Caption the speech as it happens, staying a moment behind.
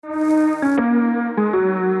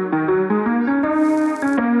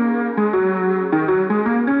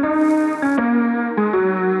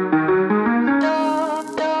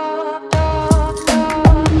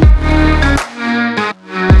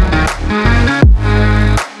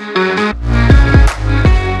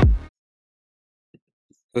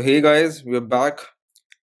So hey guys, we're back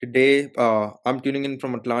today. I'm tuning in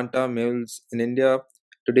from Atlanta, Mills in India.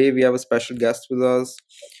 Today we have a special guest with us.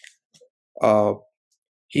 Uh,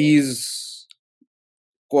 he's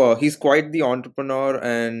he's quite the entrepreneur,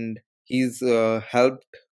 and he's helped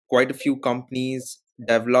quite a few companies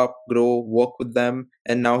develop, grow, work with them,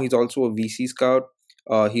 and now he's also a VC scout.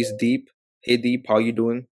 He's Deep. Hey Deep, how you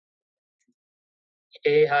doing?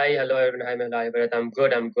 Hey, hi, hello everyone. Hi, Bharat. I'm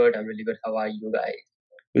good. I'm good. I'm really good. How are you guys?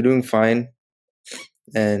 We're doing fine,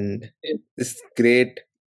 and it's great.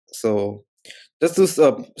 So just this.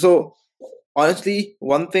 So honestly,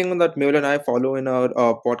 one thing that Mehul and I follow in our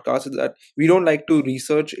podcast is that we don't like to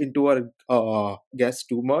research into our guests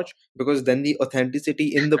too much because then the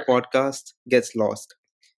authenticity in the podcast gets lost.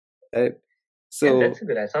 Right? Yeah, that's So, a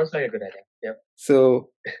good idea. Sounds like a good idea. Yeah. so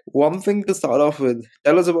one thing to start off with,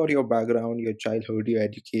 tell us about your background, your childhood, your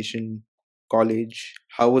education, college.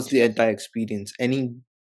 How was the entire experience? Any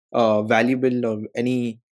valuable or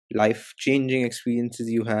any life changing experiences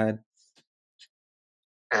you had?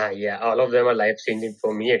 Yeah, all of them are life changing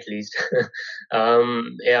for me at least.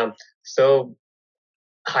 Yeah. So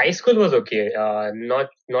high school was okay. Not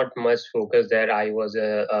much focus there. I was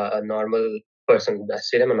a normal person. I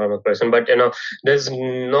still am a normal person, but there's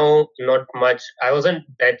not much. I wasn't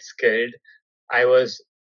that skilled. I was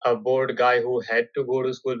a bored guy who had to go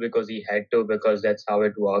to school because he had to, because that's how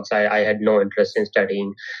it works. I had no interest in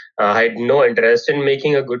studying. I had no interest in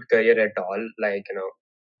making a good career at all.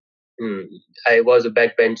 I was a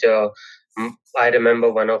backbencher. I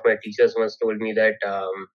remember one of my teachers once told me that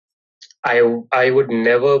I would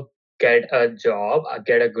never get a job,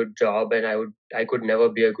 get a good job, and I could never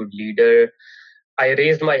be a good leader. I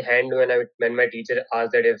raised my hand when my teacher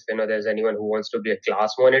asked that if there's anyone who wants to be a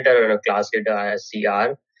class monitor or a class leader as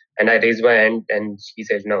CR, and I raised my hand and she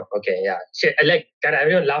said no. Okay, yeah,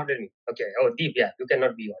 everyone laughed at me. Okay, oh Deep, yeah, you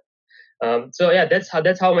cannot be one. So yeah, that's how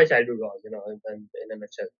my childhood was, in a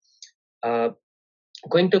nutshell. Uh,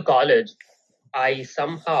 Going to college, I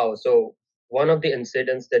somehow so one of the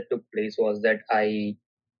incidents that took place was that I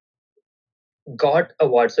got a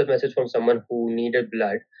WhatsApp message from someone who needed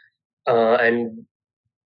blood, and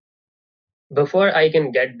before I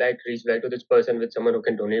can reach back to this person with someone who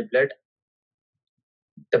can donate blood,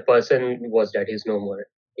 the person was dead. He's no more.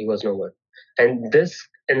 He was no more. And this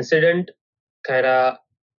incident kind of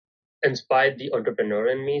inspired the entrepreneur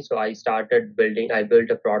in me. So I built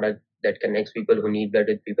a product that connects people who need blood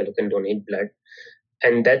with people who can donate blood.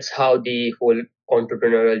 And that's how the whole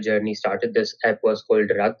entrepreneurial journey started. This app was called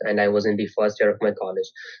Rakt, and I was in the first year of my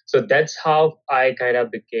college. So that's how I kind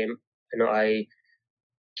of became, I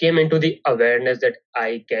came into the awareness that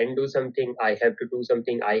I can do something, I have to do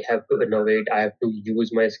something, I have to innovate, I have to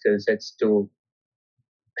use my skill sets to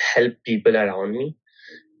help people around me.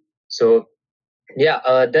 So yeah,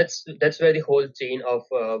 that's where the whole chain of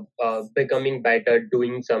becoming better,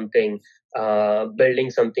 doing something, building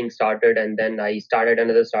something started. And then I started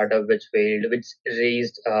another startup which failed, which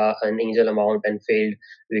raised an angel amount and failed.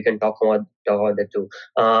 We can talk about that too.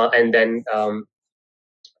 And then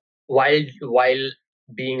while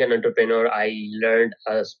being an entrepreneur, I learned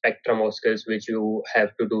a spectrum of skills which you have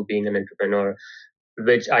to do being an entrepreneur,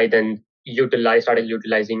 which I then started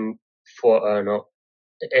utilizing for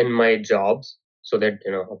in my jobs, so that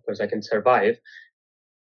of course I can survive.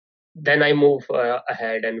 Then I moved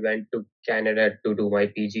ahead and went to Canada to do my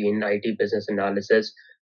PG in IT business analysis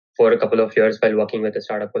for a couple of years while working with a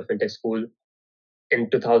startup called FinTech School. In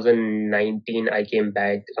 2019, I came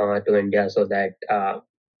back to India so that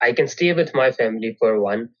I can stay with my family for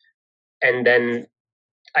one. And then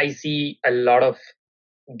I see a lot of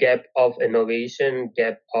gap of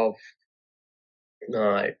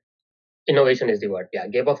uh, innovation is the word. Yeah,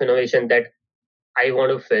 gap of innovation that I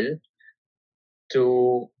want to fill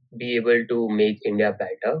to be able to make India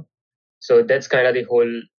better. So that's kind of the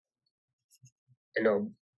whole, you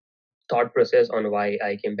know, thought process on why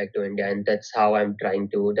I came back to India, and that's what I'm trying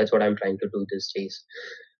to do these days.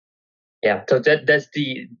 Yeah, so that's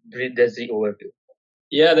the overview.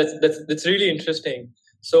 Yeah, that's really interesting.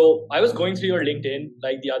 So I was going through your LinkedIn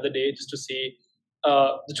like the other day just to see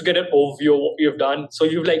to get an overview of what you've done. So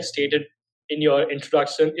you've like stated in your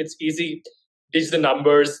introduction, it's easy. Ditch the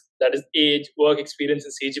numbers, that is age, work experience,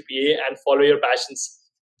 and CGPA, and follow your passions.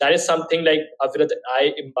 That is something like Avira that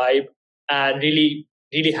I imbibe and really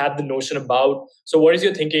have the notion about. So what is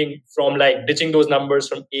your thinking from like ditching those numbers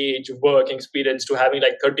from age, work experience to having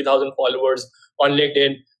like 30,000 followers on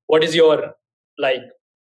LinkedIn? What is your like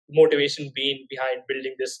motivation been behind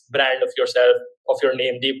building this brand of yourself, of your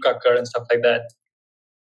name, Deep Kakkar, and stuff like that?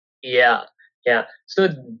 Yeah, yeah. So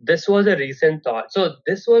this was a recent thought. So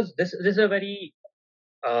this is a very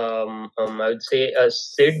I would say a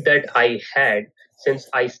sit that I had since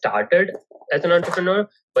I started as an entrepreneur.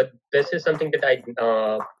 But this is something that I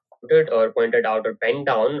noted or pointed out or penned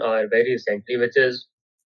down very recently, which is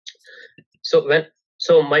so when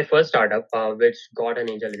so my first startup, which got an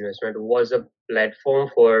angel investment, was a platform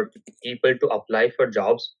for people to apply for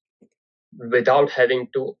jobs without having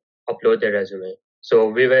to upload their resume. So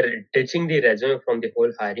we were ditching the resume from the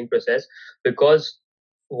whole hiring process, because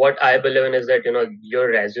what I believe in is that your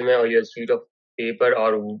resume or your sheet of paper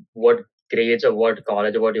or what grades or what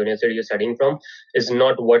college or what university you're studying from is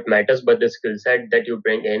not what matters, but the skill set that you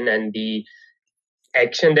bring in and the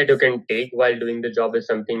action that you can take while doing the job is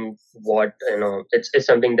something what it's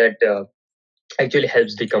something that actually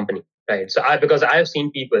helps the company, right? So because I've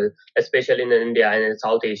seen people, especially in India and in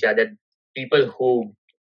South Asia, that people who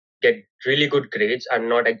get really good grades are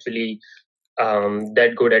not actually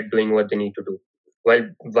that good at doing what they need to do,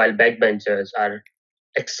 while backbenchers are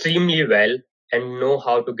extremely well and know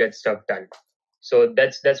how to get stuff done. So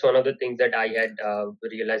that's one of the things that I had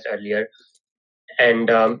realized earlier. And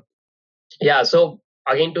yeah, so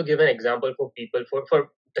again, to give an example for people, for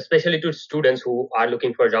especially to students who are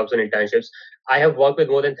looking for jobs and internships, I have worked with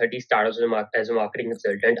more than 30 startups as a marketing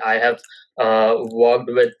consultant. I have worked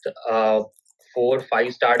with 4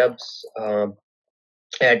 5 startups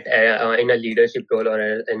at in a leadership role or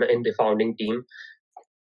in the founding team.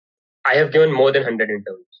 I have given more than 100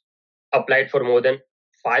 interviews, applied for more than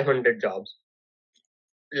 500 jobs.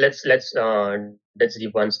 That's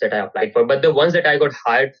the ones that I applied for. But the ones that I got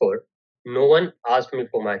hired for, no one asked me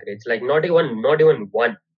for my grades. Like not even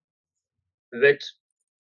one. Which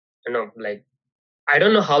like I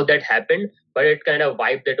don't know how that happened, but it kind of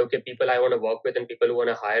vibed that okay, people I want to work with and people who want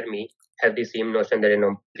to hire me have the same notion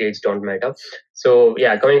that grades don't matter. So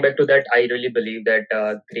yeah, coming back to that, I really believe that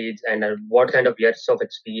grades and what kind of years of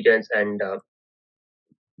experience and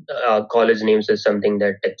college names is something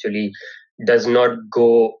that actually does not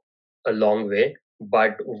go a long way,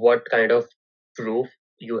 but what kind of proof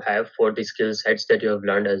you have for the skill sets that you have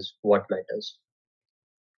learned is what matters.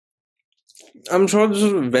 I'm sure this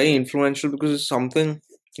is very influential because it's something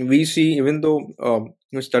we see, even though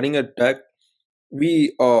we're studying at tech,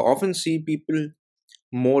 we often see people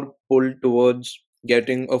more pulled towards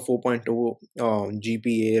getting a 4.0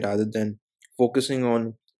 GPA rather than focusing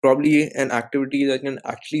on probably an activity that can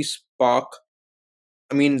actually spark.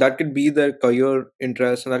 I mean, that could be their career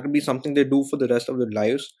interest, and that could be something they do for the rest of their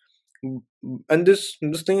lives. And this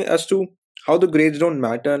thing as to how the grades don't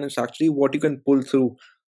matter, and it's actually what you can pull through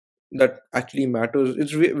that actually matters.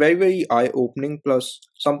 It's very very eye opening. Plus,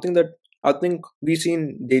 something that I think we see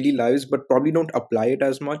in daily lives, but probably don't apply it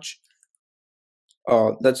as much.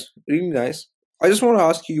 That's really nice. I just want to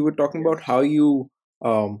ask you. You were talking about how you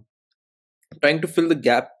um, trying to fill the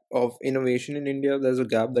gap of innovation in India. There's a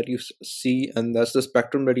gap that you see, and that's the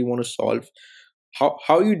spectrum that you want to solve. How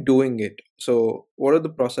are you doing it? So, what are the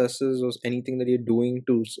processes or anything that you're doing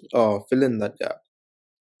to fill in that gap?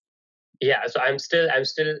 Yeah, so I'm still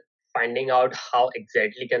finding out how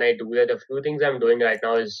exactly can I do that. A few things I'm doing right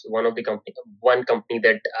now is one company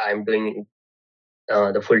that I'm doing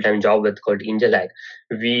the full-time job with called Angel Hack.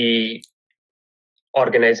 We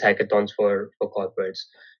organize hackathons for corporates.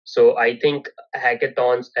 So I think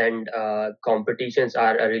hackathons and competitions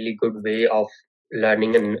are a really good way of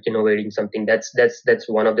learning and innovating something. That's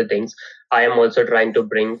one of the things. I am also trying to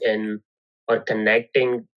bring in or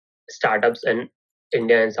connecting startups in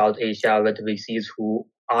India and South Asia with VCs who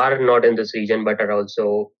are not in this region but are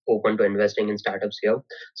also open to investing in startups here.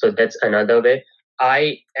 So that's another way.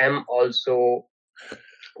 I am also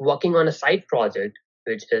working on a side project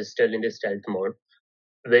which is still in the stealth mode,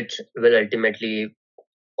 which will ultimately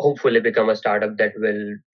hopefully become a startup that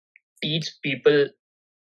will teach people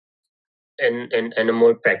in a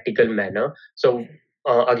more practical manner. So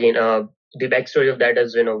again, the backstory of that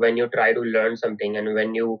is when you try to learn something and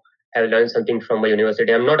when you have learned something from a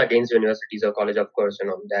university. I'm not against universities or college, of course,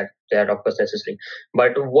 that they are of course necessary.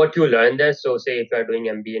 But what you learn there, so say if you are doing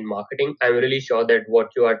MBA in marketing, I'm really sure that what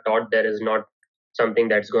you are taught there is not something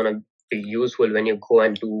that's gonna be useful when you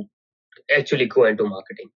actually go into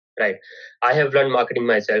marketing, right? I have learned marketing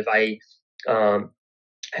myself. I um,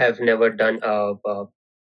 have never done a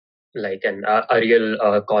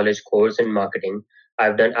real college course in marketing.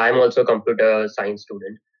 I'm also a computer science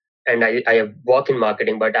student, and I have work in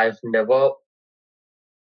marketing, but I've never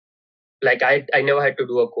I never had to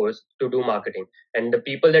do a course to do marketing. And the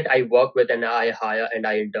people that I work with and I hire and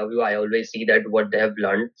I interview, I always see that what they have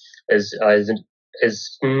learned is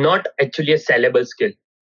is not actually a sellable skill.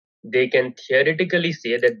 They can theoretically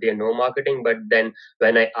say that they know marketing, but then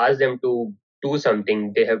when I ask them to do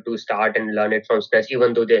something, they have to start and learn it from scratch,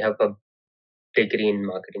 even though they have a degree in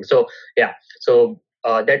marketing. So yeah, so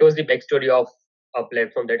that was the backstory of a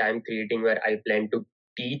platform that I'm creating, where I plan to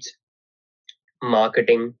teach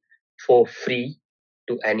marketing for free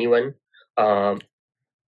to anyone, um,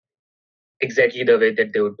 exactly the way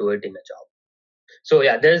that they would do it in a job. So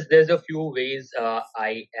yeah, there's a few ways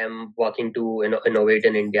I am working to innovate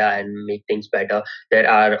in India and make things better. There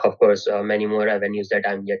are, of course, many more avenues that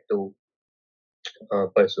I'm yet to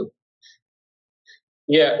pursue.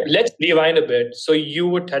 Yeah, let's rewind a bit. So you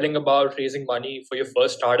were telling about raising money for your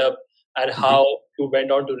first startup and how you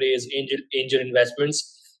went on to raise angel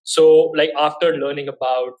investments. So like after learning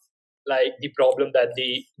about like the problem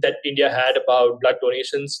that India had about blood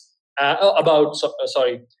donations,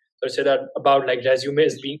 sorry, let's say that about like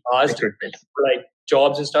resumes being asked Recruitment. for like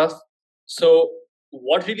jobs and stuff. So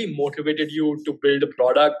what really motivated you to build a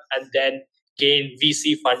product and then gain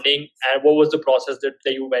VC funding, and what was the process that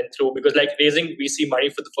you went through? Because like raising VC money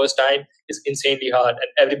for the first time is insanely hard,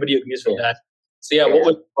 and everybody agrees with that. So yeah, what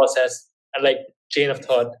was the process and like chain of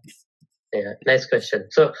thought? Yeah, nice question.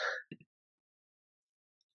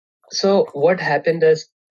 So what happened is,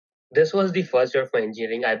 this was the first year of my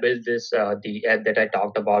engineering. I built this the app that I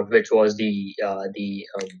talked about, which was the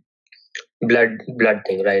blood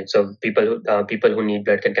thing, right? So people who need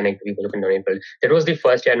blood can connect to people who can donate blood. That was the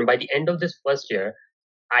first year, and by the end of this first year,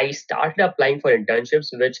 I started applying for internships,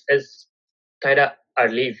 which is kind of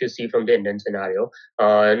early if you see from the Indian scenario.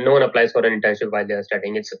 No one applies for an internship while they are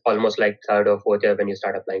studying. It's almost like third or fourth year when you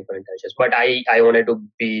start applying for internships. But I wanted to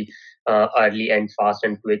be early and fast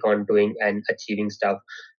and quick on doing and achieving stuff.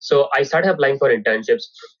 So I started applying for internships.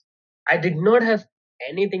 I did not have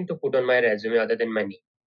anything to put on my resume other than my name.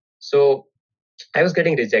 So I was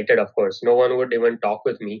getting rejected, of course. No one would even talk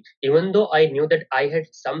with me, even though I knew that I had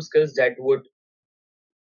some skills that would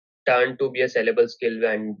turn to be a sellable skill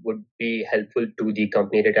and would be helpful to the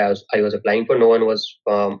company that I was applying for. No one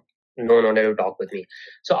wanted to talk with me.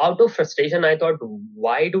 So out of frustration, I thought,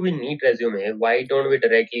 why do we need resume? Why don't we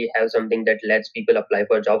directly have something that lets people apply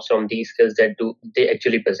for jobs from these skills that they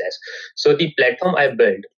actually possess? So the platform I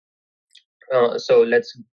built. So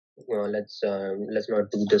let's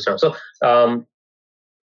not do this now. So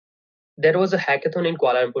there was a hackathon in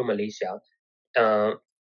Kuala Lumpur, Malaysia,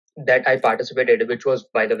 that I participated, which was,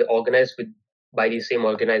 by the way, organized by the same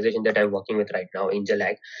organization that I'm working with right now, Angel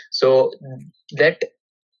Ag. So that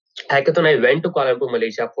hackathon, I went to Kuala Lumpur,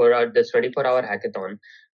 Malaysia for this 24-hour hackathon.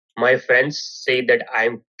 My friends say that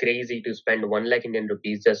I'm crazy to spend 1 lakh Indian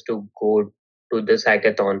rupees just to go to this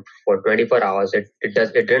hackathon for 24 hours. It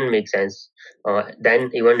didn't make sense. Then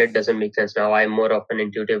even it doesn't make sense now. I'm more of an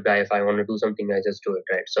intuitive guy. If I want to do something, I just do it,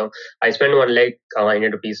 right? So I spent 1 lakh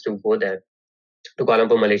Indian rupees to go there to Kuala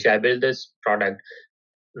Lumpur, Malaysia. I built this product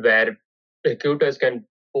where recruiters can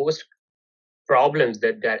post problems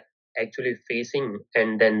that they're actually facing,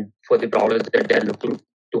 and then for the problems that they're looking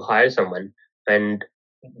to hire someone, and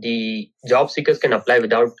the job seekers can apply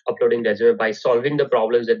without uploading resume by solving the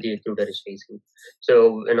problems that the recruiter is facing.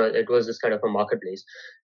 So it was this kind of a marketplace.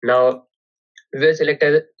 Now we were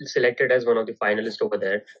selected as one of the finalists over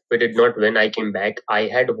there. We did not win. I came back. I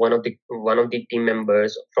had one of the team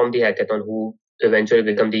members from the hackathon who eventually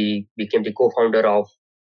became the co-founder of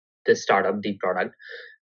this startup, the product.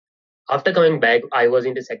 After coming back, I was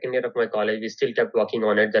in the second year of my college. We still kept working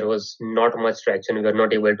on it. There was not much traction. We were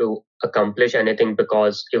not able to accomplish anything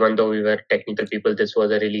because even though we were technical people, this was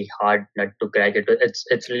a really hard nut to crack.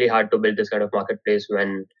 It's really hard to build this kind of marketplace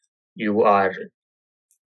when you are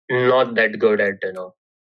not that good at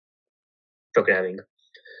programming.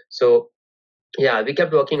 So yeah, we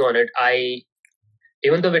kept working on it.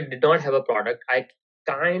 Even though we did not have a product, I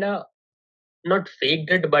kind of not faked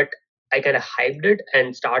it, but I kind of hyped it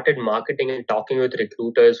and started marketing and talking with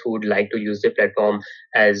recruiters who would like to use the platform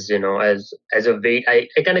as a wait. I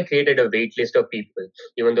kind of created a wait list of people,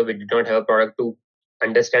 even though we did not have a product, to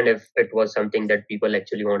understand if it was something that people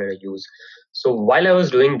actually wanted to use. So while I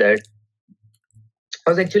was doing that, I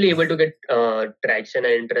was actually able to get traction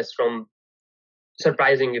and interest from,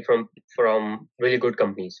 surprisingly, from really good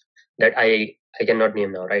companies that I cannot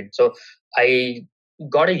name now, right? So I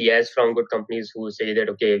got a yes from good companies who say that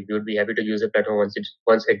okay, we would be happy to use the platform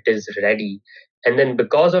once it is ready. And then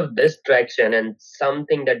because of this traction and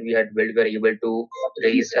something that we had built, we were able to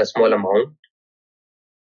raise a small amount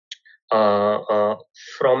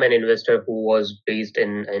from an investor who was based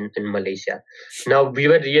in Malaysia. Now, we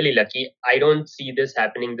were really lucky. I don't see this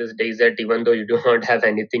happening these days, that even though you do not have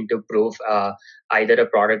anything to prove, either a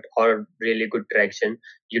product or really good traction,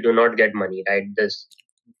 you do not get money, right?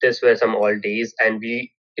 This were some old days, and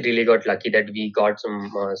we really got lucky that we got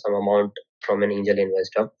some amount from an angel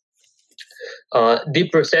investor. The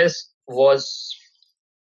process was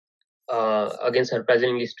again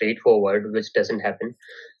surprisingly straightforward, which doesn't happen.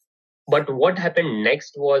 But what happened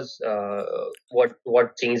next was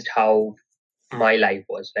what changed how my life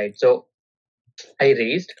was, right? So I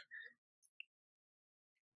raised,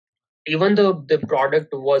 even though the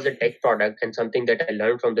product was a tech product, and something that I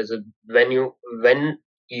learned from this is when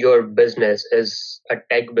your business is a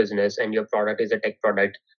tech business and your product is a tech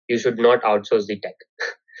product, you should not outsource the tech,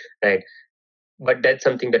 right? But that's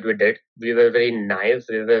something that we did. We were very naive.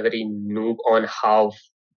 We were very noob on how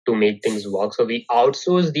to make things work. So we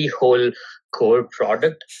outsourced the whole core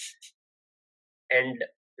product, and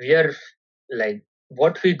we are like,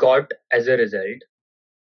 what we got as a result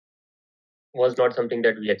was not something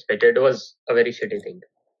that we expected. It was a very shitty thing,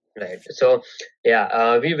 right? So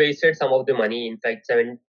yeah, we wasted some of the money. In fact,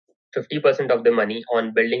 50% of the money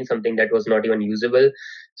on building something that was not even usable.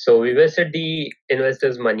 So we wasted the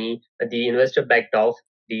investor's money. The investor backed off.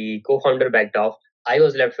 The co-founder backed off. I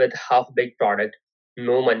was left with half-baked product,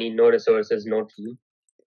 no money, no resources, no team.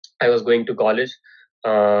 I was going to college,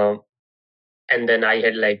 and then I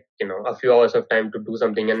had a few hours of time to do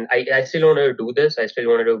something, and I still wanted to do this. I still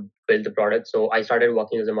wanted to build the product. So I started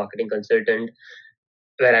working as a marketing consultant,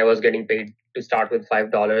 where I was getting paid to start with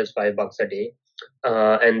 $5 a day.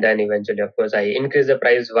 And then eventually, of course, I increased the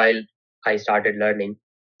price while I started learning.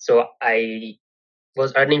 So I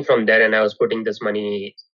was earning from there, and I was putting this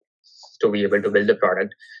money to be able to build the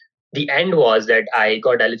product. The end was that I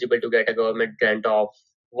got eligible to get a government grant of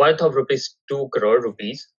worth of rupees 2 crore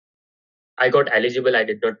rupees. I got eligible. I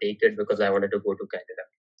did not take it because I wanted to go to Canada.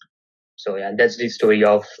 So yeah, that's the story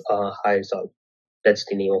of HireSolve. That's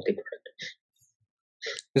the name of the product.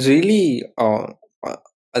 It's really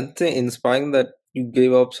I'd say inspiring that you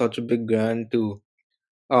gave up such a big grant to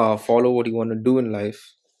follow what you want to do in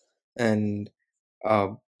life. And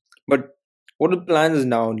but what are the plans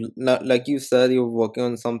now? Like you said, you're working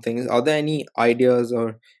on some things. Are there any ideas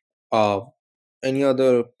or uh, any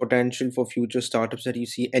other potential for future startups that you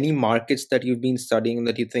see? Any markets that you've been studying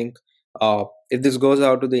that you think, if this goes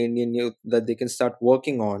out to the Indian youth, that they can start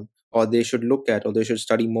working on, or they should look at, or they should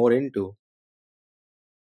study more into?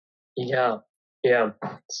 Yeah.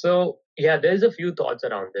 So yeah, there's a few thoughts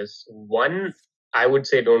around this. One, I would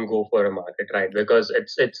say don't go for a market, right? Because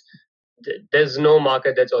there's no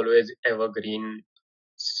market that's always evergreen.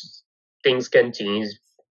 Things can change.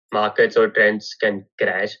 Markets or trends can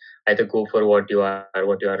crash. Either go for what you are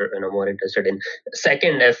more interested in.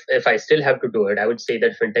 Second, if I still have to do it, I would say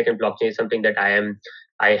that fintech and blockchain is something that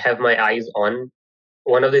I have my eyes on.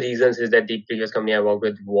 One of the reasons is that the previous company I worked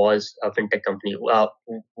with was a fintech company,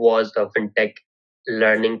 was a fintech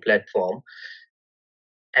learning platform.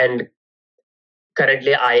 And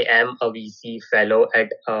currently I am a VC fellow at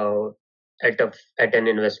an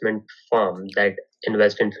investment firm that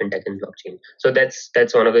invest in fintech and blockchain. So that's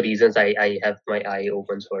one of the reasons I have my eye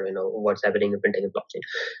opens for what's happening in fintech and blockchain.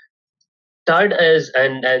 Third is,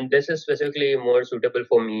 and this is specifically more suitable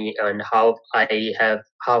for me, and how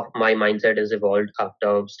my mindset has evolved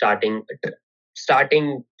after starting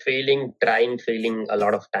failing, trying, failing a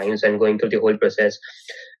lot of times, and going through the whole process.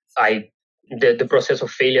 The process of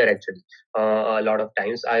failure, actually, a lot of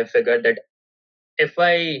times I figured that if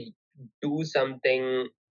I do something,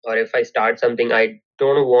 or if I start something, I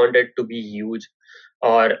don't want it to be huge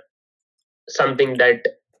or something that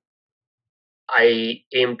I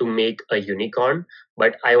aim to make a unicorn,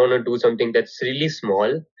 but I want to do something that's really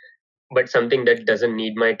small, but something that doesn't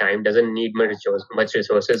need my time, doesn't need much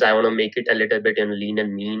resources. I want to make it a little bit lean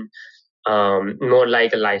and mean, more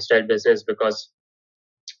like a lifestyle business. Because,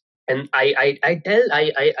 and I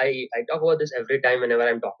talk about this every time whenever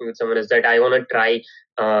I'm talking with someone, is that I want to try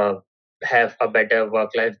have a better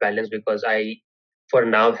work-life balance, because I for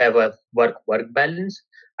now have a work balance.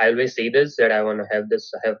 I always say this, that I want to have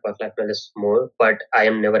work-life balance more, but I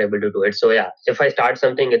am never able to do it. So yeah, if I start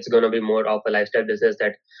something, it's going to be more of a lifestyle business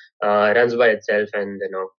that runs by itself, and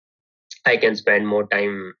I can spend more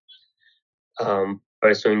time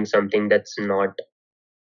pursuing something that's not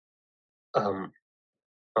how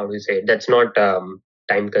do you say, that's not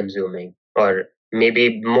time consuming, or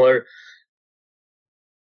maybe more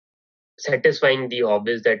satisfying the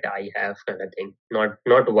hobbies that I have, kind of thing,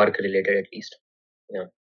 not work related, at least. Yeah.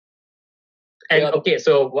 And okay,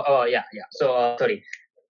 so so sorry,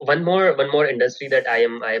 one more industry that I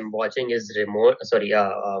am watching is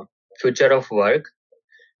future of work.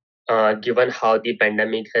 Given how the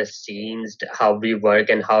pandemic has changed how we work,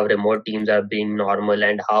 and how remote teams are being normal,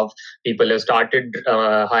 and how people have started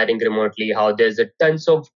hiring remotely, how there's a tons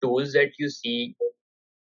of tools that you see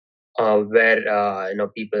where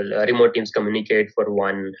people remote teams communicate for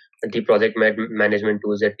one. The project management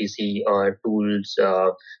tools that we see are tools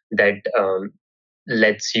that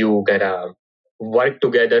lets you kind of work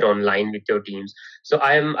together online with your teams. So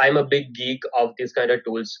I'm a big geek of these kind of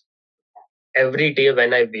tools. Every day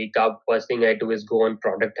when I wake up, first thing I do is go on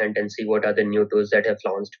product hunt and see what are the new tools that have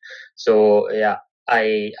launched. So yeah,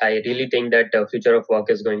 I really think that the future of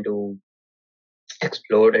work is going to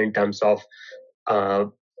explode in terms of uh,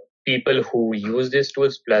 people who use these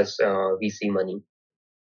tools plus VC money.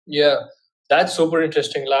 Yeah, that's super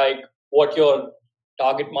interesting. Like what your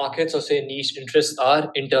target markets or say niche interests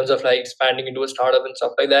are in terms of like expanding into a startup and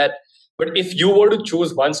stuff like that. But if you were to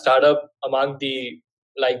choose one startup among the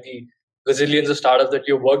gazillions of startups that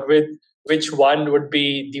you worked with, which one would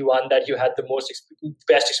be the one that you had the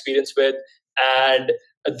best experience with, and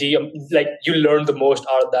the like you learned the most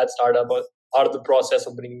out of that startup or out of the process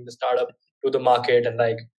of bringing the startup to the market and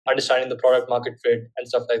like understanding the product market fit and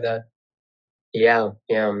stuff like that? Yeah,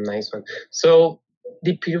 nice one. So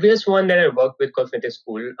the previous one that I worked with called Fintech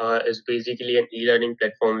School is basically an e-learning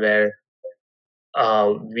platform where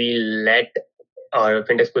we let our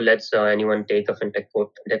Fintech School lets anyone take a fintech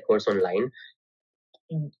course online.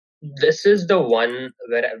 This is the one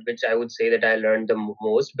which I would say that I learned the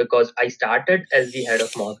most because I started as the head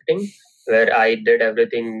of marketing, where I did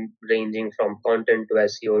everything ranging from content to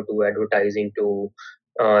SEO to advertising to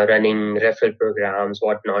running referral programs,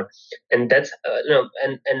 whatnot, and that's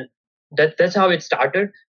that's how it started.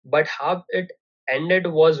 But how it ended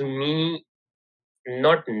was me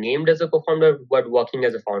not named as a co-founder but working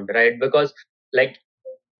as a founder, right? Because like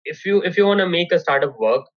if you want to make a startup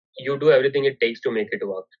work, you do everything it takes to make it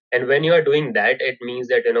work, and when you are doing that, it means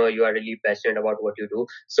that you are really passionate about what you do.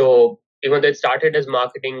 So even though it started as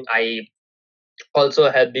marketing, I also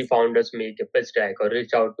help the founders make a pitch deck or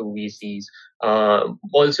reach out to VCs,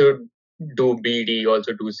 also do BD,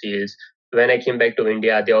 also do sales. When I came back to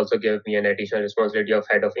India, they also gave me an additional responsibility of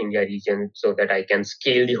head of India region so that I can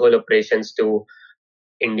scale the whole operations to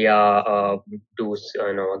India, to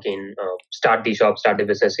again start the shop, start the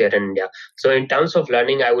business here in India. So in terms of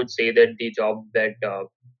learning, I would say that the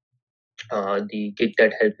gig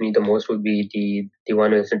that helped me the most would be the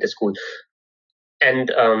one with Fintech School.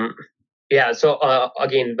 And yeah, so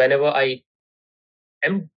again, whenever I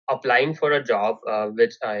am applying for a job,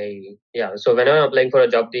 so whenever I'm applying for a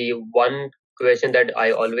job, the one question that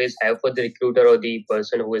I always have for the recruiter or the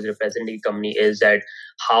person who is representing the company is that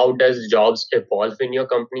how does jobs evolve in your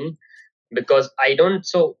company? Because I don't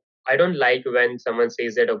like when someone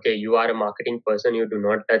says that okay, you are a marketing person, you do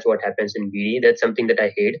not touch what happens in BD. That's something that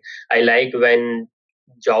I hate. I like when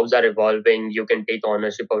jobs are evolving, you can take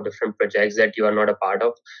ownership of different projects that you are not a part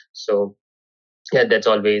of. So yeah, that's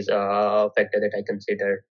always a factor that I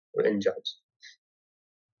consider in jobs.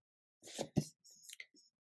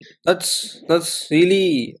 That's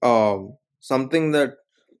really something that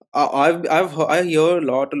I hear a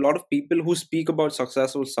lot of people who speak about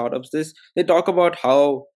successful startups. They talk about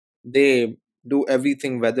how they do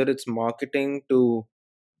everything, whether it's marketing to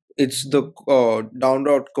it's the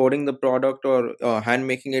download coding the product or hand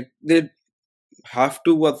making it. They have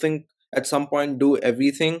to, I think, at some point do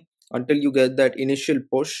everything until you get that initial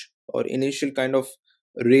push or initial kind of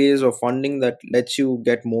raise or funding that lets you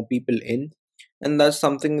get more people in, and that's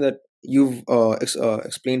something that you've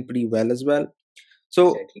explained pretty well as well. So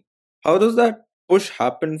Exactly. how does that push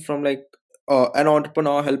happen from like an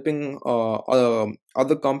entrepreneur helping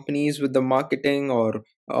other companies with the marketing or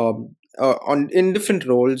on in different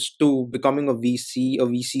roles to becoming a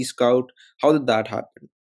VC scout? How did that happen?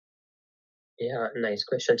 Yeah, nice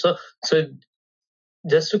question. So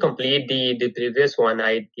just to complete the previous one,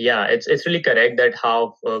 it's really correct that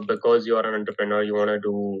how because you are an entrepreneur, you want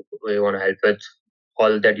to help with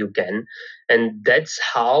all that you can, and that's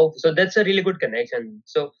a really good connection.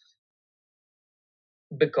 So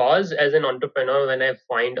because as an entrepreneur, when I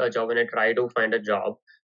find a job, when I try to find a job,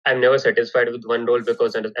 I'm never satisfied with one role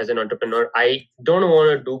because as an entrepreneur, I don't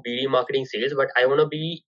want to do BD marketing sales, but I want to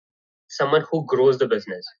be someone who grows the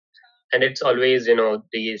business. And it's always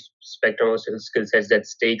the spectrum of skill sets that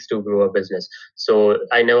takes to grow a business. So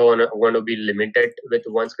I never want to be limited with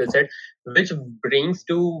one skill set, which brings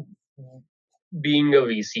to being a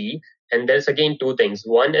VC. And there's again two things.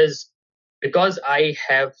 One is because I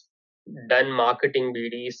have done marketing,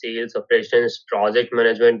 BD, sales, operations, project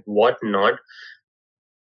management, whatnot.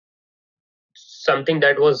 Something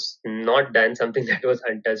that was not done, something that was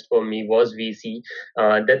untouched for me was VC.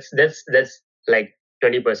 That's like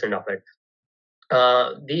 20% of it.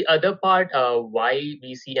 The other part, why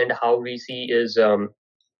VC and how VC is,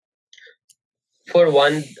 for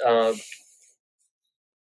one,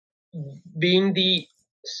 being the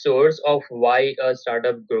source of why a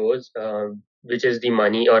startup grows, which is the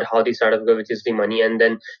money, or how the startup grows, which is the money, and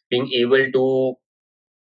then being able to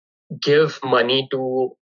give money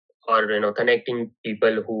to, or connecting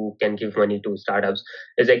people who can give money to startups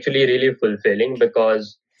is actually really fulfilling,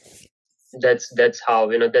 because that's how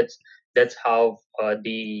that's how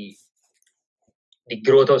the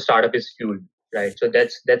growth of startup is fueled, right? So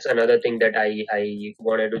that's another thing that I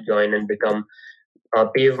wanted to join and become,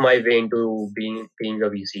 pave my way into being a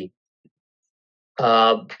VC.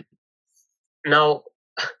 Now,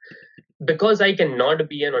 because I cannot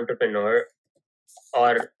be an entrepreneur,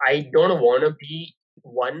 or I don't want to be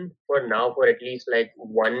one for now, for at least like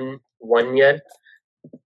one year.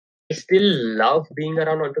 I still love being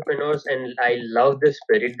around entrepreneurs, and I love the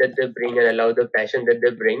spirit that they bring, and I love the passion that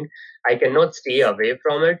they bring. I cannot stay away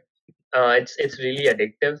from it. It's really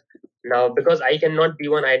addictive. Now, because I cannot be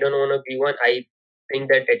one, I don't want to be one. I think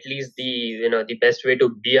that at least the best way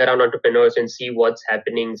to be around entrepreneurs and see what's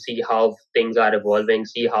happening, see how things are evolving,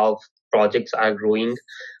 see how projects are growing.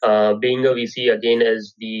 Being a VC again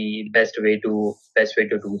is the best way to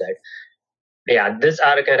do that. Yeah, these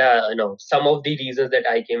are kind of some of the reasons that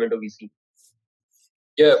I came into VC.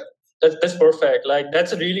 Yeah, that's perfect. Like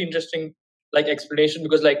that's a really interesting like explanation,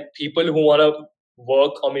 because like people who want to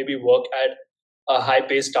work or maybe work at high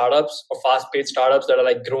paid startups or fast paid startups that are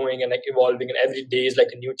like growing and like evolving, and every day is like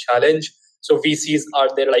a new challenge. So VCs are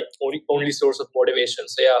their like only source of motivation.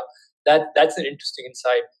 So yeah, that's an interesting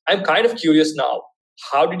insight. I'm kind of curious now.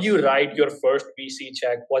 How did you write your first VC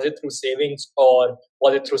check? Was it through savings, or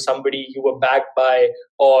was it through somebody you were backed by,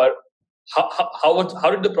 or how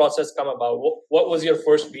did the process come about? What was your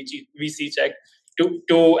first VC check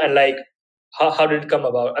to and like how did it come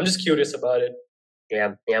about? I'm just curious about it.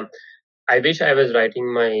 Yeah. I wish I was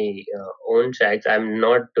writing my own checks. I'm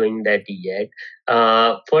not doing that yet.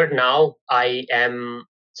 For now, I'm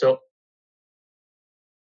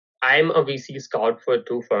a VC scout for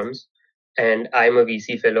 2 firms, and I'm a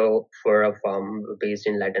VC fellow for a firm based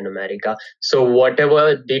in Latin America. So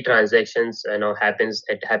whatever the transactions happens,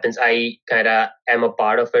 it happens. I kind of am a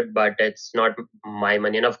part of it, but it's not my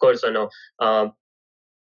money. And of course,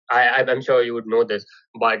 I'm sure you would know this,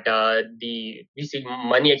 but the VC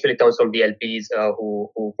money actually comes from the LPs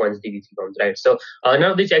who funds the VC firms, right? So none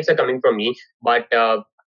of the checks are coming from me, but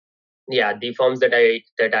yeah, the firms that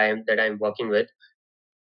I'm working with,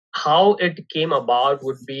 how it came about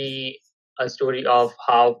would be a story of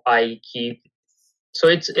how I keep. So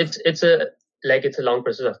it's a long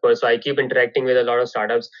process, of course. So I keep interacting with a lot of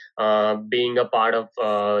startups, being a part of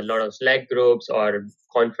a lot of Slack groups or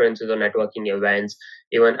conferences or networking events.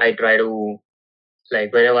 Even I try to,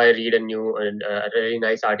 like, whenever I read a really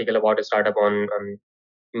nice article about a startup on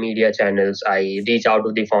media channels, I reach out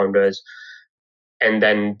to the founders and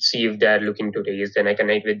then see if they're looking to raise. Then I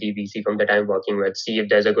connect with the VC firm that I'm working with, see if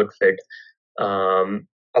there's a good fit.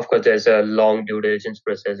 Of course, there's a long due diligence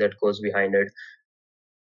process that goes behind it,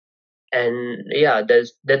 and yeah,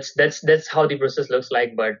 that's how the process looks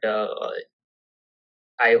like. But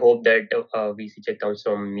I hope that VC check comes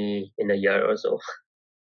from me in a year or so,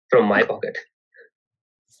 from my pocket.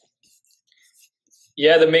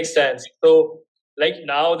 Yeah, that makes sense. So like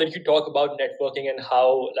now that you talk about networking and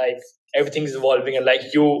how like everything's evolving, and like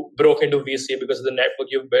you broke into VC because of the network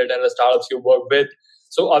you've built and the startups you work with.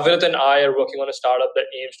 So Avrit and I are working on a startup that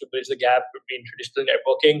aims to bridge the gap between traditional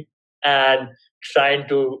networking and trying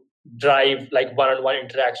to drive like one-on-one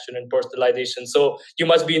interaction and personalization. So you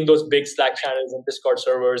must be in those big Slack channels and Discord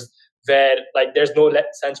servers where like there's no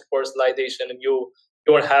sense of personalization, and you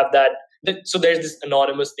don't have that. So there's this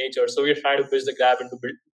anonymous nature. So we're trying to bridge the gap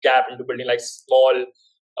into building like small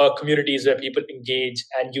communities where people engage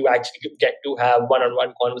and you actually get to have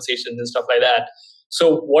one-on-one conversations and stuff like that.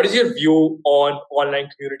 So what is your view on online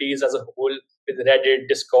communities as a whole, with Reddit,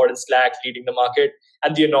 Discord, and Slack leading the market,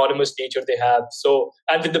 and the anonymous nature they have? So,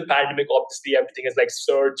 and with the pandemic, obviously everything is like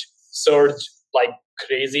surge like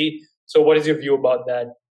crazy. So what is your view about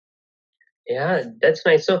that? Yeah, that's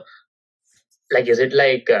nice. So, like, is it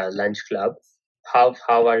like Lunch Club? How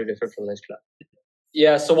are you different from Lunch Club?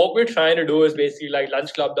 Yeah, so what we're trying to do is basically like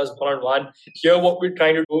Lunch Club does one-on-one. Here, what we're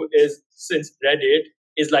trying to do is, since Reddit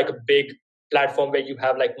is like a big platform where you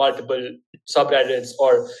have like multiple subreddits,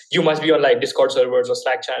 or you must be on like Discord servers or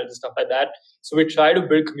Slack channels and stuff like that. So we try to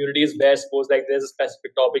build communities where, suppose like there's a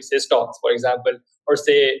specific topic, say stocks, for example, or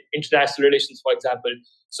say international relations, for example.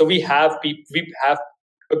 So we have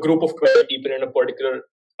a group of 20 people in a particular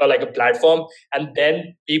like a platform, and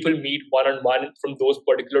then people meet one-on-one from those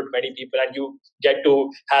particular 20 people, and you get to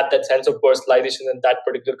have that sense of personalization in that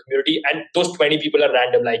particular community. And those 20 people are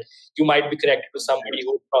random. Like you might be connected to somebody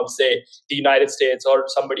who's from, say, the United States, or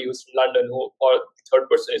somebody who's from London, or the third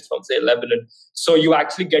person is from, say, Lebanon. So you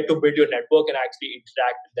actually get to build your network and actually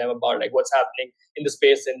interact with them about like what's happening in the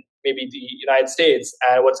space in maybe the United States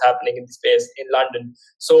and what's happening in the space in London.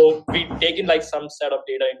 So we take in like some set of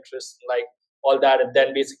data interest, like all that, and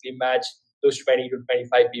then basically match those 20 to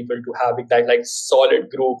 25 people to having that like solid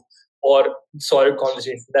group or solid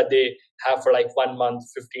conversation that they have for like 1 month,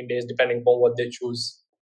 15 days, depending upon what they choose.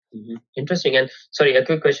 Interesting. And sorry, a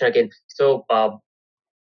quick question again. So,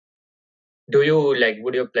 would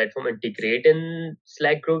your platform integrate in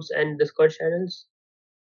Slack groups and Discord channels?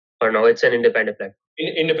 Or no, it's an independent platform?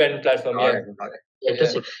 Independent platform, yeah.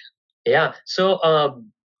 Interesting. Yeah. So,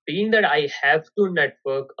 being that I have to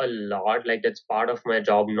network a lot, like that's part of my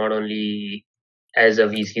job, not only as a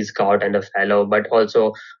VC scout and a fellow, but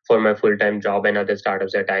also for my full-time job and other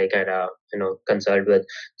startups that I kind of consult with.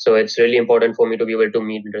 So it's really important for me to be able to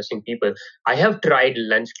meet interesting people. I have tried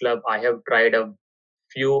Lunch Club. I have tried a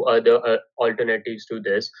few other alternatives to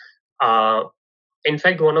this. In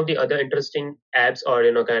fact, one of the other interesting apps or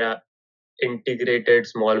kind of integrated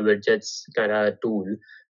small widgets kind of tool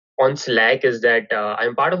on Slack is that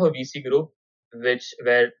I'm part of a VC group, where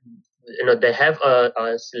they have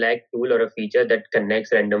a Slack tool or a feature that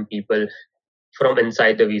connects random people from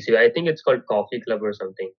inside the VC. I think it's called Coffee Club or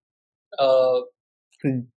something.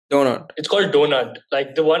 Donut. It's called Donut.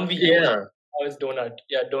 Like the one we use Yeah. is Donut.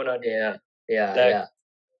 Yeah, Donut. Yeah.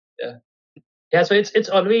 Yeah, so it's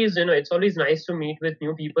always it's always nice to meet with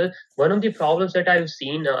new people. One of the problems that I've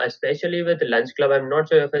seen, especially with the Lunch Club, I'm not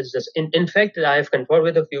sure if it's just in fact I've conferred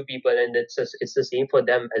with a few people, and it's the same for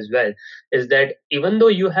them as well. Is that even though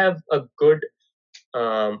you have a good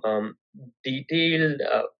detailed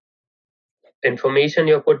information,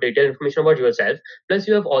 you have put detailed information about yourself, plus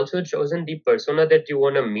you have also chosen the persona that you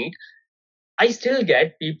want to meet, I still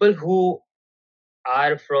get people who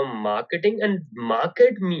are from marketing and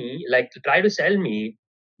market me, like to try to sell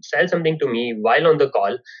something to me while on the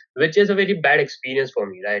call, which is a very bad experience for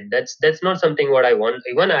me, right? That's not something what I want.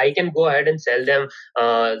 Even I can go ahead and sell them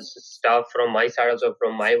stuff from my startups or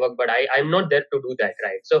from my work, but I'm not there to do that,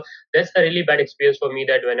 right? So that's a really bad experience for me,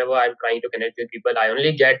 that whenever I'm trying to connect with people, I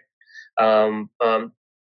only get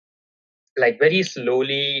like very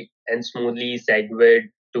slowly and smoothly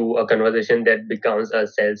segued to a conversation that becomes a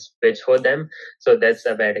sales pitch for them. So that's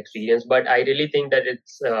a bad experience. But I really think that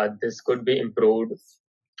this could be improved.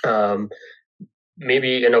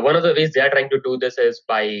 Maybe one of the ways they are trying to do this is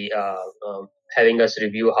by having us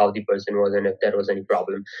review how the person was and if there was any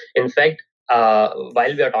problem. In fact,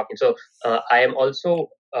 while we are talking, so I am also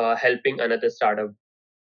helping another startup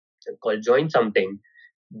called Join Something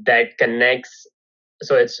that connects.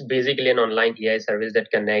 So it's basically an online AI service that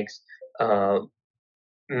connects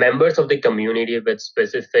members of the community with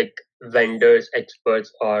specific vendors,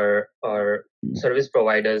 experts, or service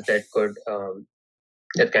providers that could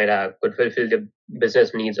fulfill the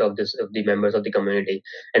business needs of the members of the community.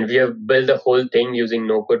 And we have built the whole thing using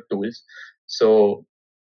no-code tools. So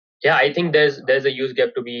yeah, I think there's a huge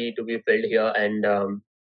gap to be filled here, and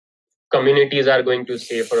communities are going to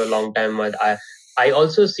stay for a long time. I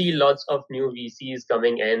also see lots of new VCs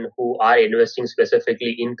coming in who are investing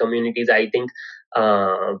specifically in communities. I think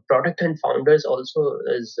product and founders also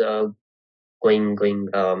is going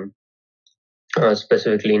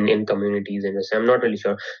specifically in communities. I'm not really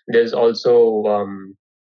sure. There's also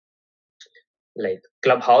like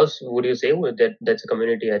Clubhouse. Would you say that's a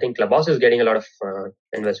community? I think Clubhouse is getting a lot of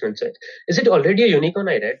investments. Is it already a unicorn?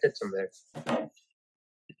 I read that somewhere.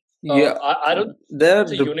 Yeah, I don't. there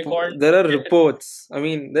It's a unicorn. there are reports. I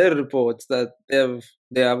mean, there are reports that they have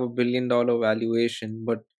 $1 billion valuation,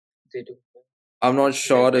 but They do. I'm not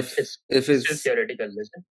sure if It's it's theoretical, isn't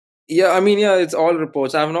it? yeah. I mean, yeah, it's all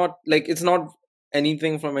reports. I've not like it's not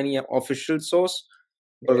anything from any official source,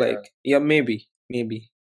 but Yeah. like yeah, maybe.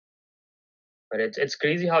 But it's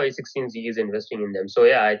crazy how A16Z is investing in them. So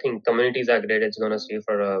yeah, I think communities are great. It's gonna stay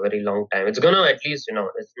for a very long time. It's gonna at least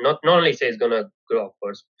it's not only say it's gonna grow, of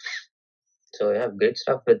course. So yeah, great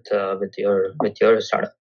stuff with your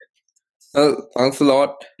startup. Thanks a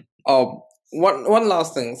lot. One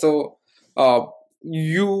last thing. So,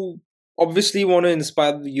 you obviously want to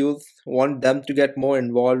inspire the youth, want them to get more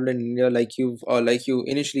involved in India, like you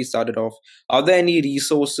initially started off. Are there any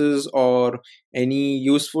resources or any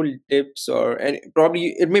useful tips, or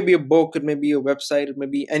probably it may be a book, it may be a website, it may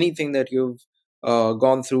be anything that you've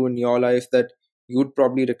gone through in your life that you'd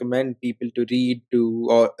probably recommend people to read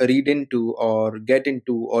into or get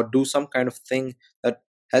into or do some kind of thing that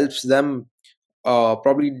helps them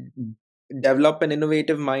probably develop an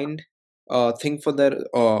innovative mind, think for their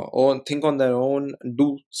think on their own,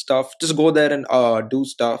 do stuff, just go there and do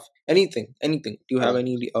stuff, anything. Do you have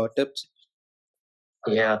any tips?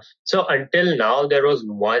 Yeah. So until now, there was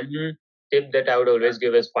one tip that I would always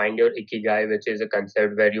give is find your ikigai, which is a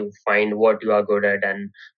concept where you find what you are good at and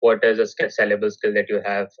what is a sellable skill that you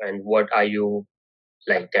have and what are you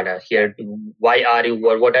like kind of here to, why are you,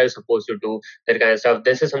 what are you supposed to do, that kind of stuff.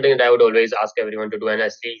 This is something that I would always ask everyone to do, and I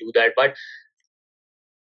still do that. But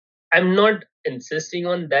I'm not insisting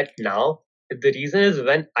on that now. The reason is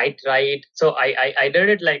when I tried, so I did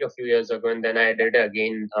it like a few years ago, and then I did it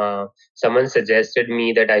again. Someone suggested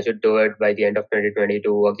me that I should do it by the end of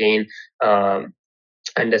 2022 again,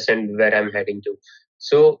 understand where I'm heading to.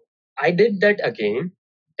 So I did that again,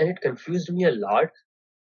 and it confused me a lot.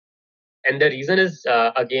 And the reason is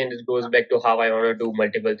again, it goes back to how I want to do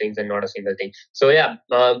multiple things and not a single thing. So yeah,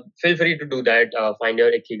 feel free to do that. Find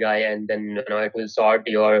your ikigai, and then it will sort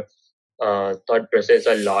your thought process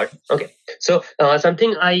a lot. Okay, so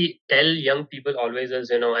something I tell young people always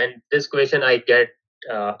is, and this question I get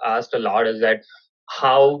asked a lot is that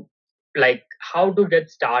how how to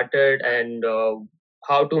get started and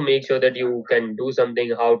how to make sure that you can do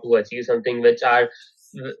something, how to achieve something, which are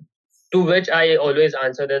to which I always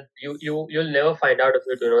answer that you'll never find out if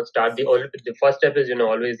you do not start. The first step is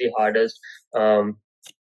always the hardest.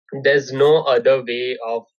 There's no other way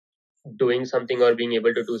of doing something or being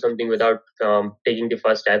able to do something without taking the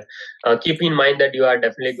first step. Keep in mind that you are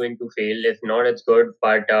definitely going to fail. If not, it's good,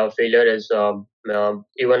 but failure is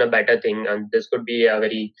even a better thing. And this could be a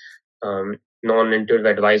very non-intuitive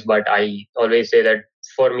advice, but I always say that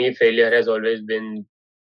for me, failure has always been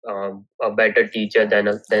a better teacher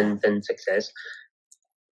than success.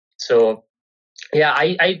 So yeah,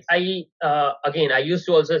 I again, I used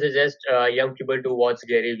to also suggest young people to watch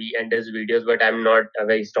Gary Vee and his videos, but I'm not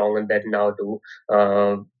very strong on that now too.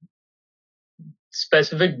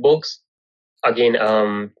 Specific books,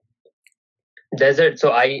 again, desert.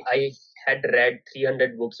 So I had read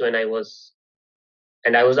 300 books when I was,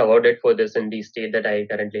 and I was awarded for this in the state that I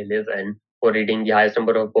currently live in, for reading the highest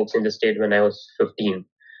number of books in the state when I was 15.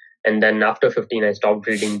 And then after 15 I stopped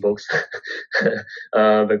reading books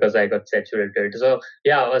because I got saturated. So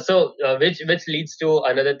yeah, so which leads to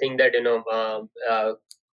another thing that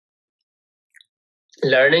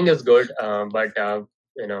learning is good, but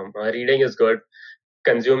reading is good,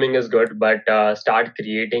 consuming is good, but start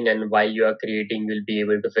creating, and while you are creating you'll be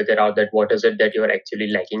able to figure out that what is it that you are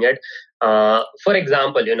actually lacking at. For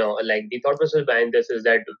example, like the thought process behind this is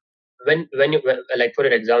that when you, like for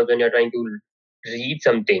example, when you're trying to read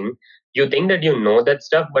something, you think that you know that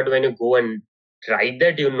stuff, but when you go and write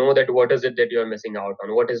that, you know that what is it that you are missing out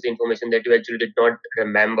on, what is the information that you actually did not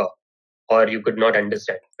remember or you could not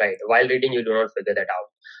understand, right? While reading you do not figure that out.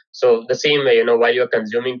 So the same way, while you're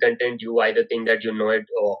consuming content, you either think that you know it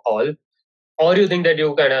all, or you think that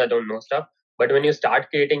you kind of don't know stuff. But when you start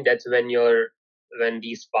creating, that's when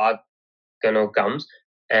the spark comes,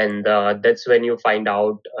 and that's when you find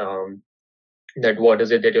out that what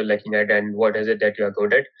is it that you're looking at and what is it that you're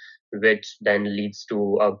good at, which then leads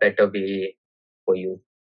to a better way for you.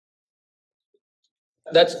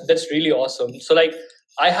 That's really awesome. So like,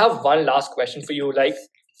 I have one last question for you. Like,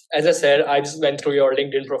 as I said, I just went through your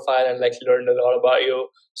LinkedIn profile and like learned a lot about you.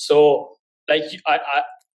 So like, I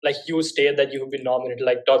like you stated that you have been nominated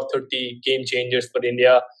like top 30 game changers for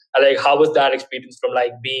India. And like, how was that experience from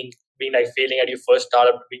like being like failing at your first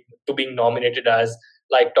startup to being nominated as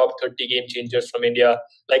like top 30 game changers from India?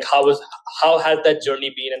 Like, how has that journey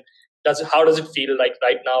been, and how does it feel like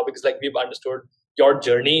right now? Because like we've understood your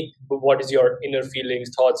journey, but what is your inner feelings,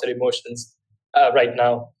 thoughts, or emotions right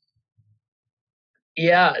now?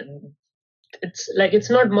 Yeah, it's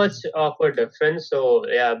not much of a difference. So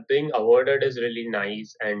yeah, being awarded is really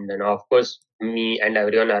nice, and of course me and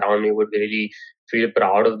everyone around me would really feel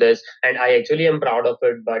proud of this, and I actually am proud of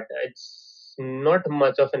it. But it's not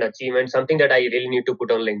much of an achievement, something that I really need to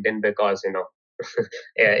put on LinkedIn, because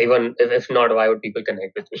yeah, even if not, why would people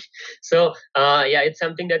connect with me? So yeah, it's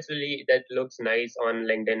something that looks nice on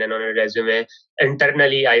LinkedIn and on a resume.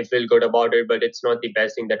 Internally I feel good about it, but it's not the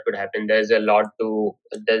best thing that could happen. There's a lot to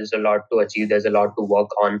achieve, there's a lot to work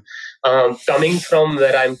on. Coming from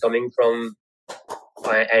where I'm coming from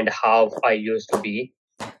and how I used to be,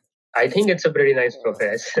 I think it's a pretty nice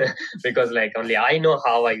progress because like only I know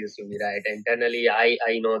how I used to be, right? Internally I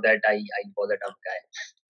know that I was a dumb guy.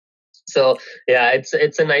 So yeah,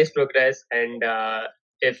 it's a nice progress, and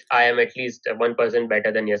if I am at least 1%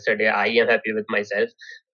 better than yesterday, I am happy with myself.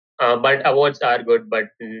 But awards are good, but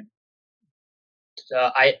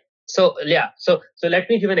I so yeah. So let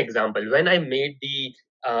me give an example. When I made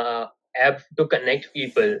the app to connect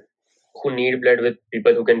people who need blood with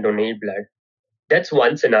people who can donate blood, that's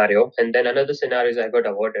one scenario. And then another scenario is I got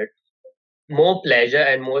awarded. More pleasure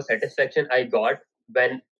and more satisfaction I got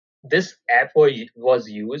when this app was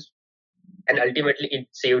used and ultimately it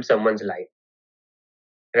saved someone's life.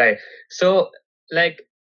 Right. So like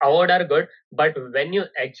award are good, but when you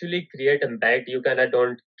actually create impact, you kind of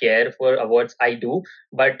don't care for awards. I do,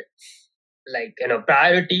 but like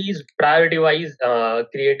priority wise,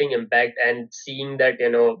 creating impact and seeing that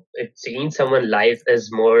if seeing someone life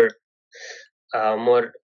is more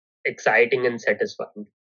exciting and satisfying.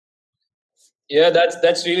 Yeah,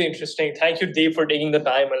 that's really interesting. Thank you, Deep, for taking the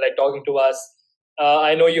time and like talking to us.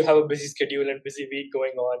 I know you have a busy schedule and busy week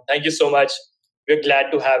going on. Thank you so much. We're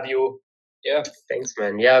glad to have you. Yeah. Thanks,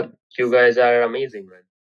 man. Yeah, you guys are amazing, man.